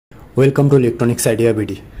Welcome to Electronics Idea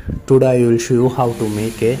BD. Today I will show you how to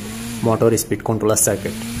make a motor speed controller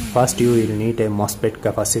circuit. First you will need a MOSFET,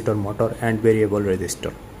 capacitor, motor and variable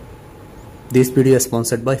resistor. This video is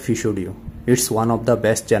sponsored by Physiodio. It's one of the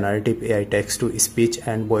best generative AI text-to-speech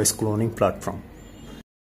and voice cloning platform.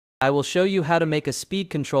 I will show you how to make a speed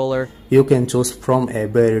controller. You can choose from a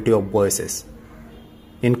variety of voices,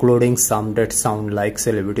 including some that sound like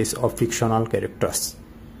celebrities or fictional characters.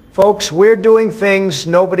 Folks, we're doing things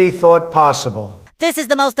nobody thought possible. This is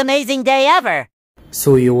the most amazing day ever!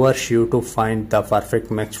 So you are sure to find the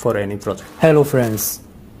perfect match for any project. Hello friends,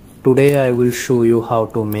 today I will show you how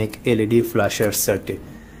to make LED flasher circuit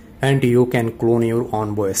and you can clone your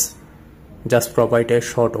own voice. Just provide a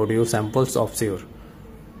short audio samples of your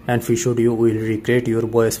and Physiodio will recreate your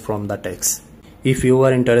voice from the text. If you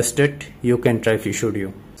are interested, you can try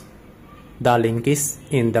Physiodio. The link is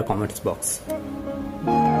in the comments box.